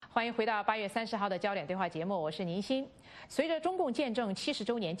欢迎回到8月30号的焦点对话节目，我是宁欣。随着中共建政70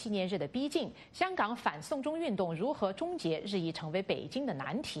周年纪念日的逼近，香港反送中运动如何终结日益成为北京的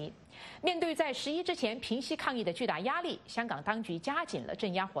难题。面对在11之前平息抗议的巨大压力，香港当局加紧了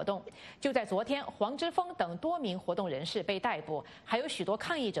镇压活动。就在昨天，黄之锋等多名活动人士被逮捕，还有许多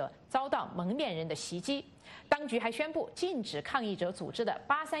抗议者遭到蒙面人的袭击。当局还宣布禁止抗议者组织的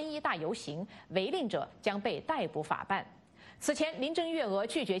831大游行，违令者将被逮捕法办。此前，林郑月娥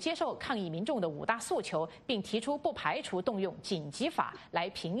拒绝接受抗议民众的5大诉求，并提出不排除动用紧急法来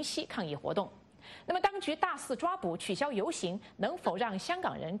平息抗议活动。那么，当局大肆抓捕、取消游行，能否让香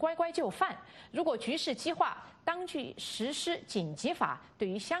港人乖乖就范？如果局势激化，当局实施紧急法，对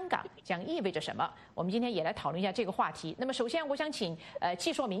于香港将意味着什么？我们今天也来讨论一下这个话题。那么，首先我想请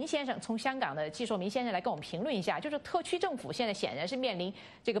季硕明先生，从香港的季硕明先生来跟我们评论一下，就是特区政府现在显然是面临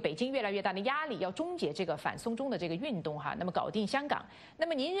这个北京越来越大的压力，要终结这个反送中的这个运动哈，那么搞定香港。那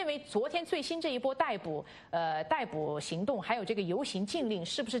么，您认为昨天最新这一波逮捕行动，还有这个游行禁令，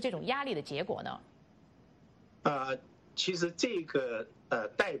是不是这种压力的结果呢？其实这个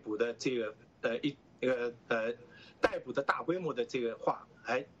逮捕的这个逮捕的大规模的这个话，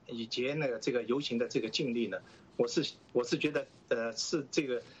以及那个这个游行的这个禁令呢，我是觉得是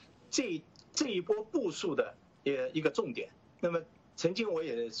这一波部署的一个重点。那么曾经我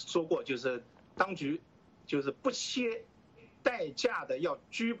也说过，就是当局就是不惜代价的要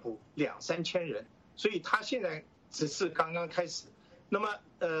拘捕2、3千人，所以他现在只是刚刚开始。那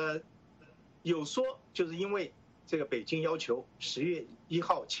么有说就是因为这个北京要求10月1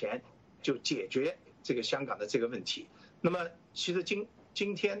号前就解决这个香港的这个问题。那么其实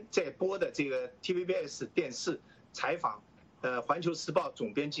今天在播的这个 TVBS 电视采访环球时报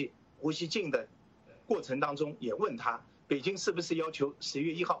总编辑胡锡进的过程当中，也问他北京是不是要求10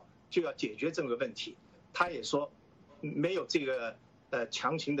月1号就要解决这个问题，他也说没有这个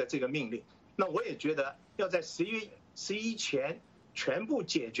强行的这个命令。那我也觉得要在10月11前全部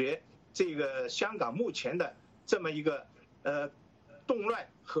解决这个香港目前的这么一个动乱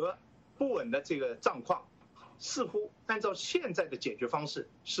和不稳的这个状况，似乎按照现在的解决方式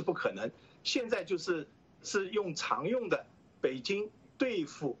是不可能。现在是用常用的北京对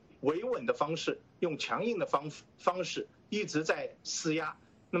付维稳的方式，用强硬的方式一直在施压。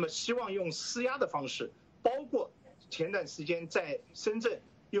那么希望用施压的方式，包括前段时间在深圳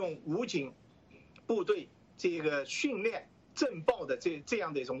用武警部队这个训练震爆的这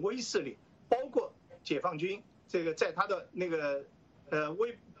样的一种威慑力，包括解放军这个在他的那个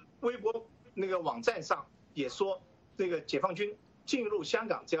微博那个网站上也说，这个解放军进入香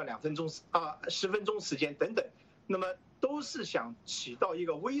港只要10分钟时间等等，那么都是想起到一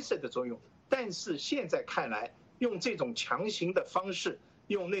个威慑的作用。但是现在看来，用这种强行的方式，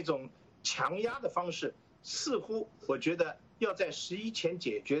用那种强压的方式，似乎我觉得要在11前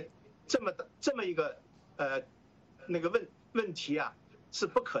解决这么一个那个问题啊，是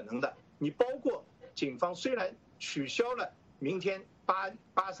不可能的。你包括警方虽然取消了明天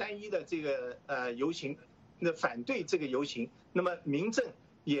831的这个游行，那反对这个游行，那么民政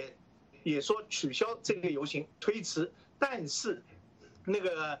也说取消这个游行推迟，但是那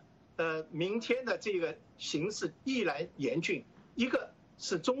个明天的这个形势依然严峻。一个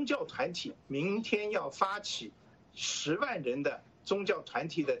是宗教团体明天要发起10万人的宗教团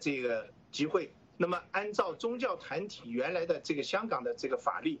体的这个集会，那么按照宗教团体原来的这个香港的这个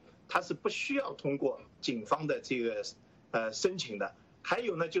法律，它是不需要通过警方的这个申请的。还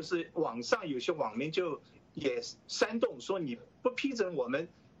有呢，就是网上有些网民就也煽动说，你不批准我们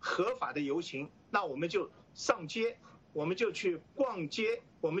合法的游行，那我们就上街，我们就去逛街，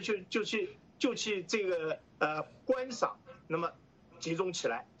我们就去这个观赏，那么集中起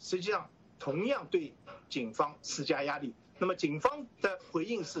来，实际上同样对警方施加压力。那么警方的回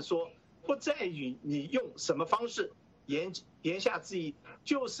应是说，不在于你用什么方式，言下之意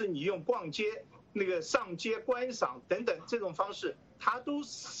就是你用逛街、那个上街观赏等等这种方式，它都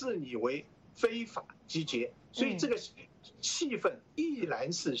视你为非法集结，所以这个气氛依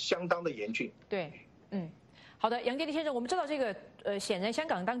然是相当的严峻。对，好的，杨建立先生，我们知道这个显然香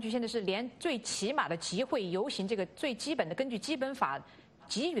港当局现在是连最起码的集会游行这个最基本的根据基本法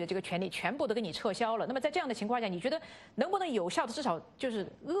给予的这个权利全部都给你撤销了。那么在这样的情况下，你觉得能不能有效的至少就是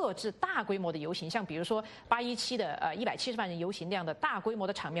遏制大规模的游行，像比如说817的170万人游行那样的大规模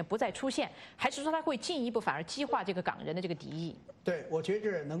的场面不再出现，还是说它会进一步反而激化这个港人的这个敌意？对，我觉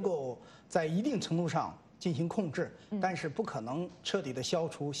着能够在一定程度上进行控制，但是不可能彻底的消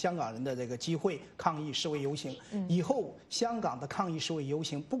除香港人的这个集会、抗议、示威游行。以后香港的抗议、示威游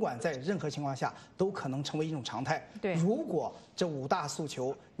行，不管在任何情况下，都可能成为一种常态。对，如果这5大诉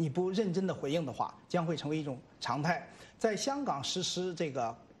求你不认真的回应的话，将会成为一种常态。在香港实施这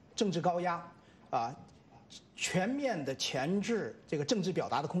个政治高压，全面的钳制这个政治表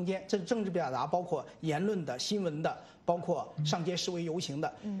达的空间。这政治表达包括言论的、新闻的，包括上街示威游行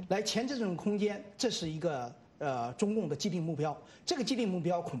的，来钳制这种空间，这是一个中共的既定目标。这个既定目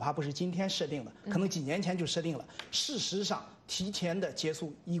标恐怕不是今天设定的，可能几年前就设定了。事实上，提前的结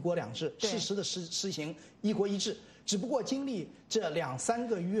束一国两制，适时的实行一国一制。只不过经历这2、3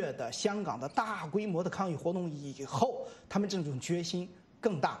个月的香港的大规模的抗议活动以后，他们这种决心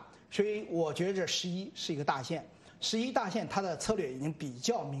更大。所以我觉着11是一个大线，11大线它的策略已经比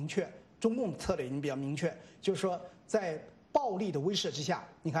较明确，中共的策略已经比较明确，就是说在暴力的威慑之下，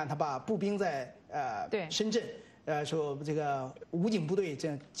你看他把步兵在深圳，说这个武警部队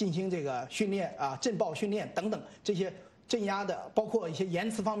这进行这个训练震爆训练等等这些镇压的，包括一些言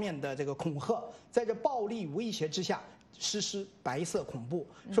辞方面的这个恐吓，在这暴力威胁之下实施白色恐怖。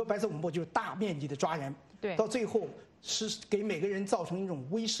说白色恐怖就是大面积的抓人，到最后是给每个人造成一种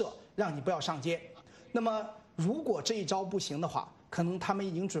威慑，让你不要上街。那么如果这一招不行的话，可能他们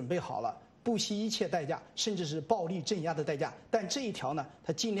已经准备好了不惜一切代价，甚至是暴力镇压的代价。但这一条呢，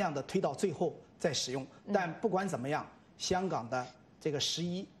他尽量的推到最后再使用。但不管怎么样，香港的这个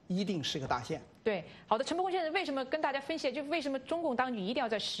11一定是个大线。对，好的，陈伯公先生，为什么跟大家分析，就为什么中共当局一定要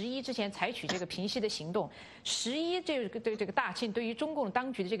在11之前采取这个平息的行动？11这个大庆对于中共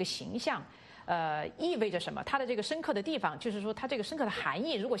当局的这个形象，意味着什么？它的这个深刻的地方，就是说它这个深刻的含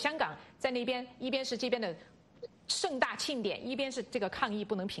义。如果香港在那边一边是这边的盛大庆典，一边是这个抗议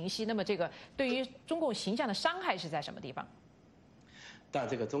不能平息，那么这个对于中共形象的伤害是在什么地方？但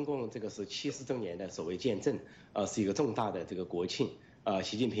这个中共这个是70周年的所谓建政，是一个重大的这个国庆，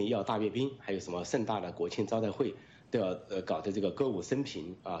习近平要大阅兵，还有什么盛大的国庆招待会，都要搞的这个歌舞升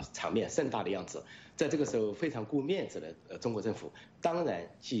平场面盛大的样子。在这个时候非常顾面子的中国政府，当然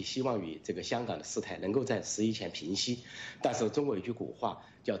寄希望于这个香港的事态能够在11前平息。但是中国有句古话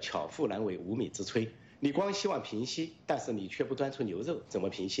叫巧妇难为无米之炊。你光希望平息，但是你却不端出牛肉，怎么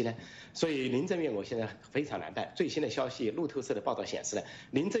平息呢？所以林郑月娥现在非常难办。最新的消息，路透社的报道显示呢，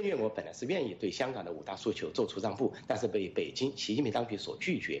林郑月娥本来是愿意对香港的5大诉求做出让步，但是被北京习近平当局所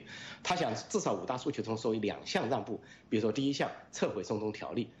拒绝。他想至少5大诉求中说2项让步，比如说第1项撤回送中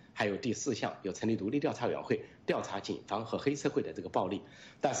条例，还有第4项有成立独立调查委员会调查警方和黑社会的这个暴力。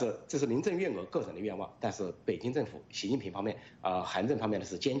但是这是林郑月娥个人的愿望，但是北京政府、习近平方面韩正方面呢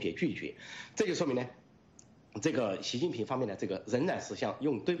是坚决拒绝。这就说明呢，这个习近平方面的这个仍然是像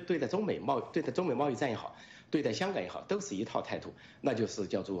用对待中美贸易战也好，对待香港也好，都是一套态度，那就是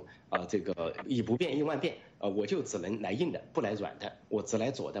叫做这个以不变应万变，我就只能来硬的，不来软的，我只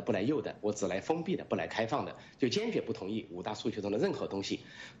来左的，不来右的，我只来封闭的，不来开放的，就坚决不同意5大诉求中的任何东西。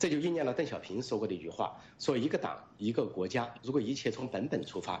这就应验了邓小平说过的一句话，说一个党一个国家，如果一切从本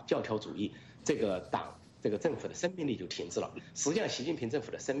出发，教条主义，这个党这个政府的生命力就停滞了。实际上，习近平政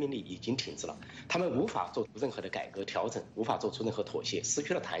府的生命力已经停滞了，他们无法做出任何的改革调整，无法做出任何妥协，失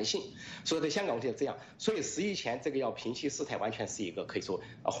去了弹性。所以在香港问题是这样，所以11前这个要平息事态，完全是一个可以说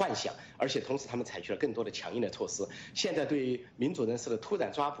幻想，而且同时他们采取了更多的强硬的措施。现在对民主人士的突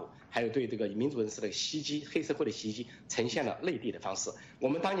然抓捕，还有对这个民主人士的袭击、黑社会的袭击，呈现了内地的方式。我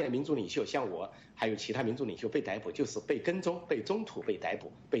们当年的民主领袖，像我还有其他民主领袖被逮捕，就是被跟踪、被中途被逮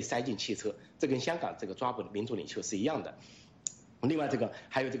捕、被塞进汽车，这跟香港这个抓捕的民主领袖是一样的。另外，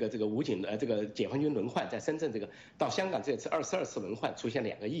还有这个武警这个解放军轮换，在深圳这个到香港这次22次轮换出现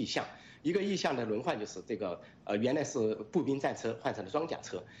2个异象，一个异象的轮换就是这个原来是步兵战车换成了装甲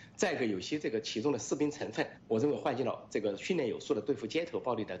车，再一个有些这个其中的士兵成分，我认为换进了这个训练有素的对付街头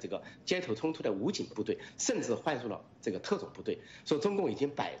暴力的这个街头冲突的武警部队，甚至换入了这个特种部队。所以中共已经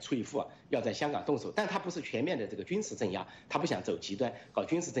摆出一副要在香港动手，但他不是全面的这个军事镇压，他不想走极端搞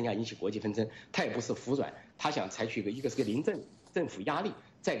军事镇压引起国际纷争，他也不是服软，他想采取一个是个临阵政府压力，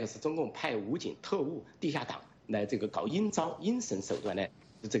再一个是中共派武警、特务、地下党来这个搞阴招、阴神手段来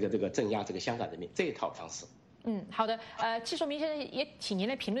这个镇压这个香港人民这一套方式。好的，季寿明先生也请您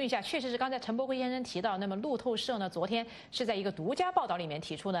来评论一下。确实是刚才陈伯辉先生提到，那么路透社呢昨天是在一个独家报道里面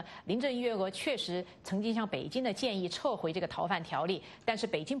提出呢，林郑月娥确实曾经向北京的建议撤回这个逃犯条例，但是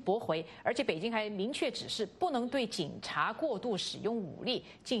北京驳回，而且北京还明确指示不能对警察过度使用武力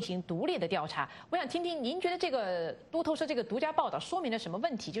进行独立的调查。我想听听您觉得这个路透社这个独家报道说明了什么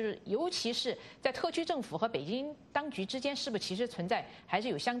问题？就是尤其是在特区政府和北京当局之间，是不是其实存在还是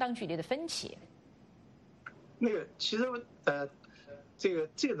有相当剧烈的分歧？其实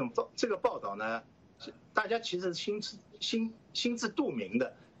这个报道呢，大家其实心知肚明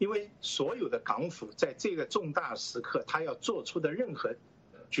的，因为所有的港府在这个重大时刻，他要做出的任何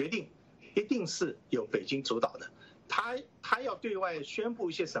决定，一定是由北京主导的。他要对外宣布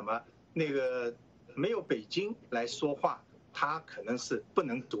一些什么，没有北京来说话，它可能是不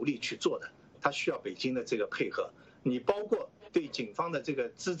能独立去做的，它需要北京的这个配合。你包括对警方的这个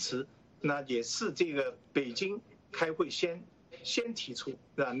支持，那也是这个北京开会先提出，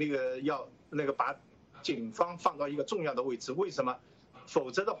要把警方放到一个重要的位置。为什么？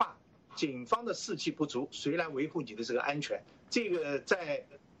否则的话，警方的士气不足，谁来维护你的这个安全？这个在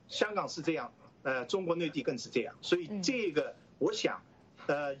香港是这样，中国内地更是这样。所以这个我想，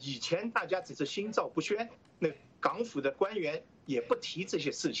以前大家只是心照不宣，那港府的官员也不提这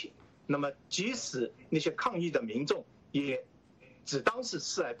些事情。那么即使那些抗议的民众也只当是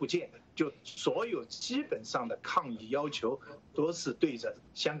视而不见，就所有基本上的抗议要求都是对着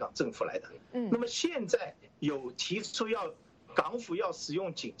香港政府来的。那么现在有提出港府要使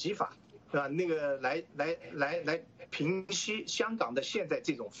用紧急法，来平息香港的现在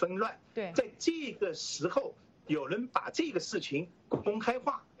这种纷乱。对，在这个时候有人把这个事情公开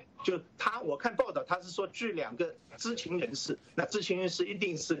化。就我看报道，他是说据2个知情人士，那知情人士一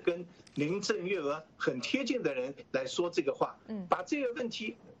定是跟林郑月娥很贴近的人来说这个话，把这个问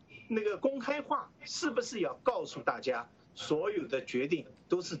题公开化，是不是要告诉大家，所有的决定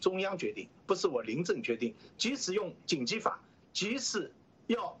都是中央决定，不是我林郑决定？即使用紧急法，即使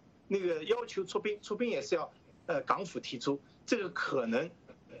要要求出兵也是要港府提出，这个可能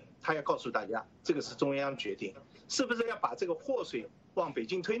他要告诉大家，这个是中央决定，是不是要把这个祸水往北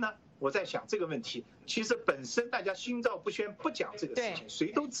京推呢？我在想这个问题，其实本身大家心照不宣，不讲这个事情，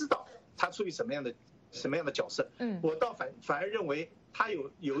谁都知道他处于什么样的角色。我倒反而认为他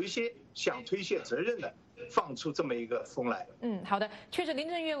有一些想推卸责任的，放出这么一个风来。好的，确实，林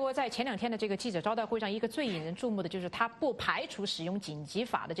郑月娥在前2天的这个记者招待会上，一个最引人注目的就是他不排除使用紧急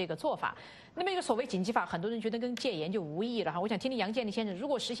法的这个做法。那么一个所谓紧急法，很多人觉得跟戒严就无异了哈。我想听听杨建立先生，如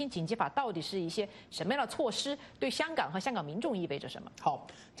果实行紧急法，到底是一些什么样的措施，对香港和香港民众意味着什么？好，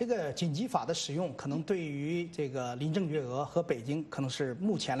这个紧急法的使用，可能对于这个林郑月娥和北京，可能是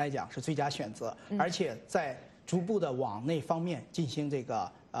目前来讲是最佳选择，而且在逐步的往那方面进行这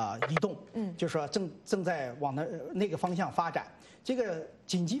个移动，就是说正在往那个方向发展。这个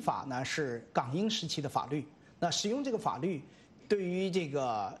紧急法呢是港英时期的法律，那使用这个法律对于这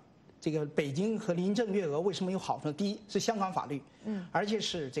个北京和林郑月娥为什么有好处呢？第一是香港法律，而且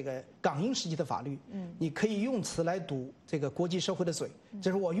是这个港英时期的法律，你可以用此来堵这个国际社会的嘴，这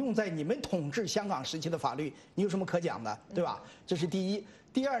是我用在你们统治香港时期的法律，你有什么可讲的，对吧？这是第一。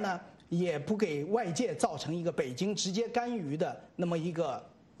第二呢，也不给外界造成一个北京直接干预的那么一个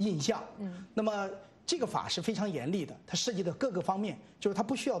印象。那么这个法是非常严厉的，它涉及的各个方面，就是它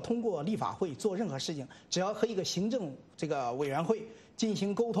不需要通过立法会做任何事情，只要和一个行政这个委员会进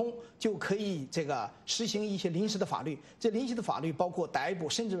行沟通，就可以这个实行一些临时的法律。这临时的法律包括逮捕，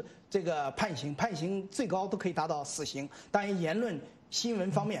甚至这个判刑最高都可以达到死刑。当然，言论、新闻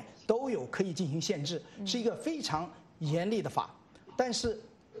方面都有可以进行限制，是一个非常严厉的法。但是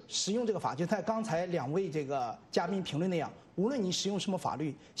使用这个法，就像刚才2位这个嘉宾评论那样，无论你使用什么法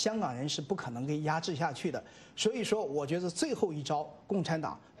律，香港人是不可能给压制下去的。所以说，我觉得最后一招，共产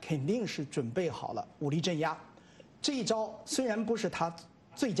党肯定是准备好了武力镇压。这一招虽然不是他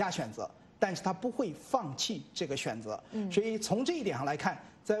最佳选择，但是他不会放弃这个选择。所以从这一点上来看，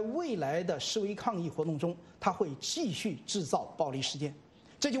在未来的示威抗议活动中，他会继续制造暴力事件。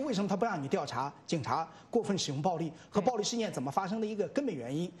这就为什么他不让你调查警察过分使用暴力和暴力事件怎么发生的一个根本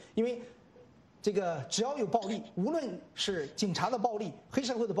原因。因为这个只要有暴力，无论是警察的暴力、黑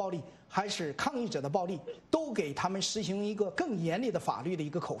社会的暴力，还是抗议者的暴力，都给他们实行一个更严厉的法律的一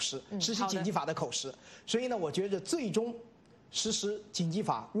个口实，实施紧急法的口实。所以呢，我觉得最终实施紧急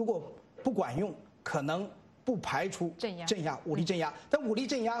法如果不管用，可能不排除镇压、武力镇压。但武力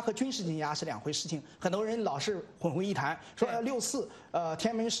镇压和军事镇压是2回事情，很多人老是混为一谈，说6·4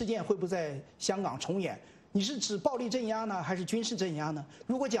天安门事件会不会在香港重演？你是指暴力镇压呢，还是军事镇压呢？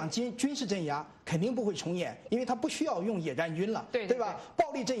如果讲军事镇压，肯定不会重演，因为它不需要用野战军了，对吧？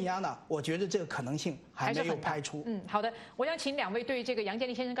暴力镇压呢，我觉得这个可能性还没有排除。好的，我想请2位对这个杨建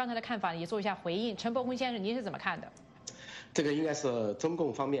立先生刚才的看法也做一下回应。陈伯坤先生，您是怎么看的？这个应该是中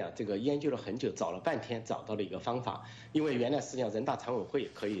共方面这个研究了很久，找了半天找到了一个方法。因为原来实际上人大常委会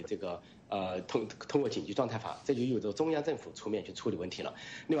可以这个通过紧急状态法，这就意味着中央政府出面去处理问题了。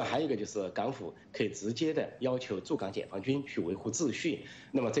另外还有一个就是港府可以直接的要求驻港解放军去维护秩序，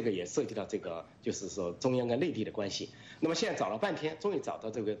那么这个也涉及到这个就是说中央跟内地的关系。那么现在找了半天，终于找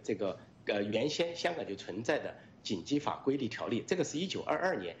到这个原先香港就存在的紧急法规例条例，这个是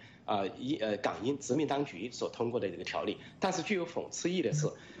1922年港英殖民当局所通过的这个条例。但是具有讽刺意义的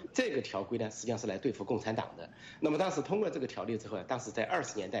是，这个条规呢实际上是来对付共产党的。那么当时通过这个条例之后，当时在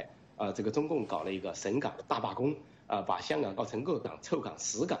20年代这个中共搞了一个省港大罢工把香港搞成6港、臭港、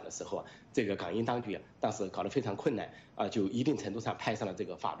死港的时候啊，这个港英当局当时搞得非常困难就一定程度上派上了这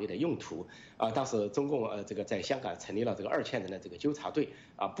个法律的用途当时中共这个在香港成立了这个2000人的这个纠察队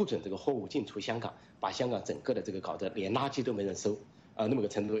不准这个货物进出香港，把香港整个的这个搞得连垃圾都没人收。那么个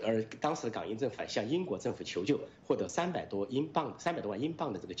程度，而当时的港英政府向英国政府求救，获得300多万英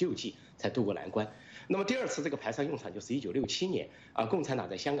镑的这个救济，才渡过难关。那么第二次这个派上用场就是1967年共产党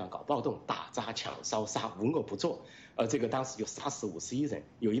在香港搞暴动，打砸抢烧杀，无恶不作。这个当时就杀死51人，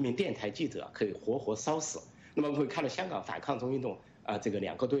有一名电台记者可以活活烧死。那么我们会看到香港反抗中运动这个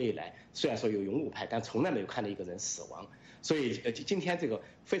2个多月以来，虽然说有勇武派，但从来没有看到一个人死亡。所以今天这个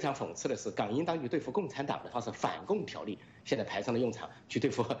非常讽刺的是，港英当局对付共产党的话是反共条例，现在派上了用场，去对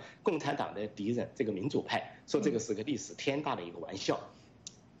付共产党的敌人这个民主派，说这个是个历史天大的一个玩笑。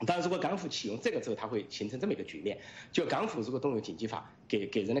当然，如果港府启用这个之后，它会形成这么一个局面：就港府如果动用紧急法，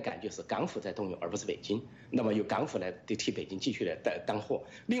给人的感觉是港府在动用，而不是北京。那么由港府来替北京继续的当货。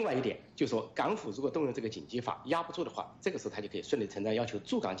另外一点就是说，港府如果动用这个紧急法压不住的话，这个时候他就可以顺理成章要求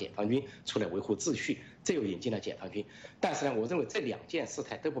驻港解放军出来维护秩序，这又引进了解放军。但是呢，我认为这2件事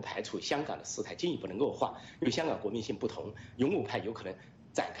态都不排除香港的事态进一步能恶化，因为香港国民性不同，勇武派有可能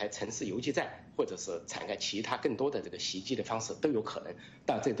展开城市游击战，或者是展开其他更多的这个袭击的方式都有可能，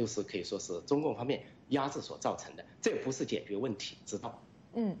但这都是可以说是中共方面压制所造成的，这不是解决问题之道。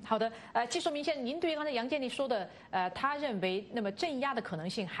好的，季寿明先生，您对于刚才杨建立说的，他认为那么镇压的可能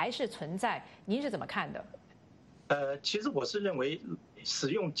性还是存在，您是怎么看的？其实我是认为使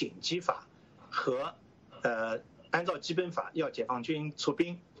用紧急法和按照基本法要解放军出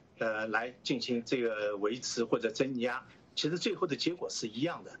兵来进行这个维持或者镇压，其实最后的结果是一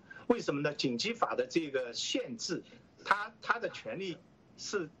样的。为什么呢？紧急法的这个限制，它的权力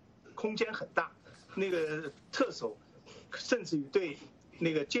是空间很大，那个特首甚至于对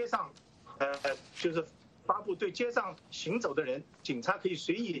那个街上就是发布对街上行走的人，警察可以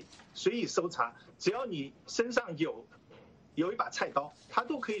随意搜查，只要你身上有一把菜刀，他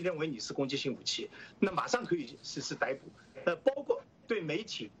都可以认为你是攻击性武器，那马上可以实施逮捕。包括对媒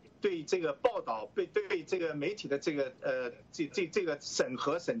体。对这个报道，对这个媒体的这个这个审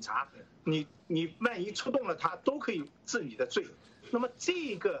核审查，你万一触动了他，都可以治你的罪。那么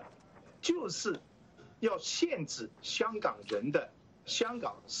这个就是要限制香港人的香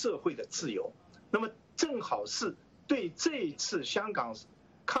港社会的自由。那么正好是对这一次香港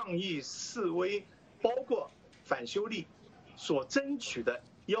抗议示威，包括反修例所争取的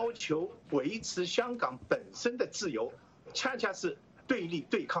要求维持香港本身的自由，恰恰是对立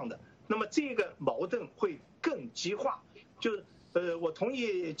对抗的，那么这个矛盾会更激化。就是我同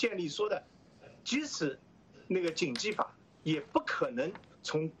意建立说的，即使那个紧急法也不可能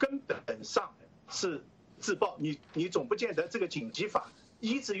从根本上是自爆，你总不见得这个紧急法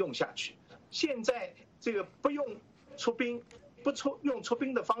一直用下去。现在这个不用出兵，用出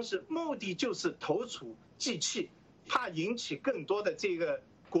兵的方式，目的就是投鼠忌器，怕引起更多的这个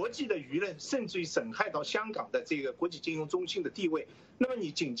国际的舆论，甚至于损害到香港的这个国际金融中心的地位。那么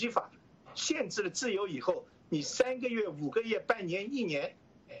你紧急法限制了自由以后，你3个月、5个月、半年、1年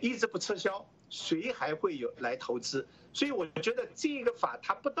一直不撤销，谁还会有来投资？所以我觉得这个法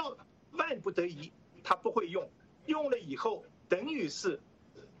它不到万不得已，它不会用，用了以后等于是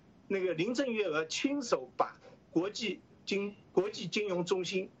那个林郑月娥亲手把国际金融中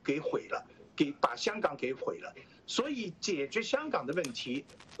心给毁了，把香港给毁了。所以解决香港的问题，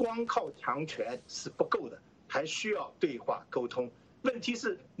光靠强权是不够的，还需要对话沟通。问题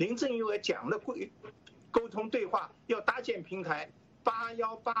是林郑月娥讲了沟通对话，要搭建平台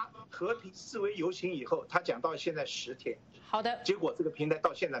，818和平示威游行以后，他讲到现在10天。好的，结果这个平台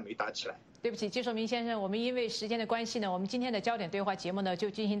到现在没搭起来。对不起，季寿明先生，我们因为时间的关系呢，我们今天的焦点对话节目呢就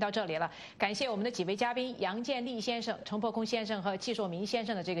进行到这里了。感谢我们的几位嘉宾杨建立先生、陈破空先生和季寿明先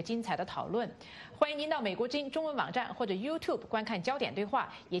生的这个精彩的讨论。欢迎您到美国之音中文网站或者 YouTube 观看焦点对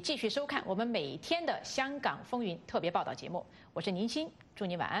话，也继续收看我们每天的香港风云特别报道节目。我是宁鑫，祝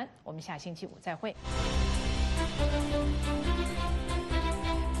您晚安，我们下星期5再会。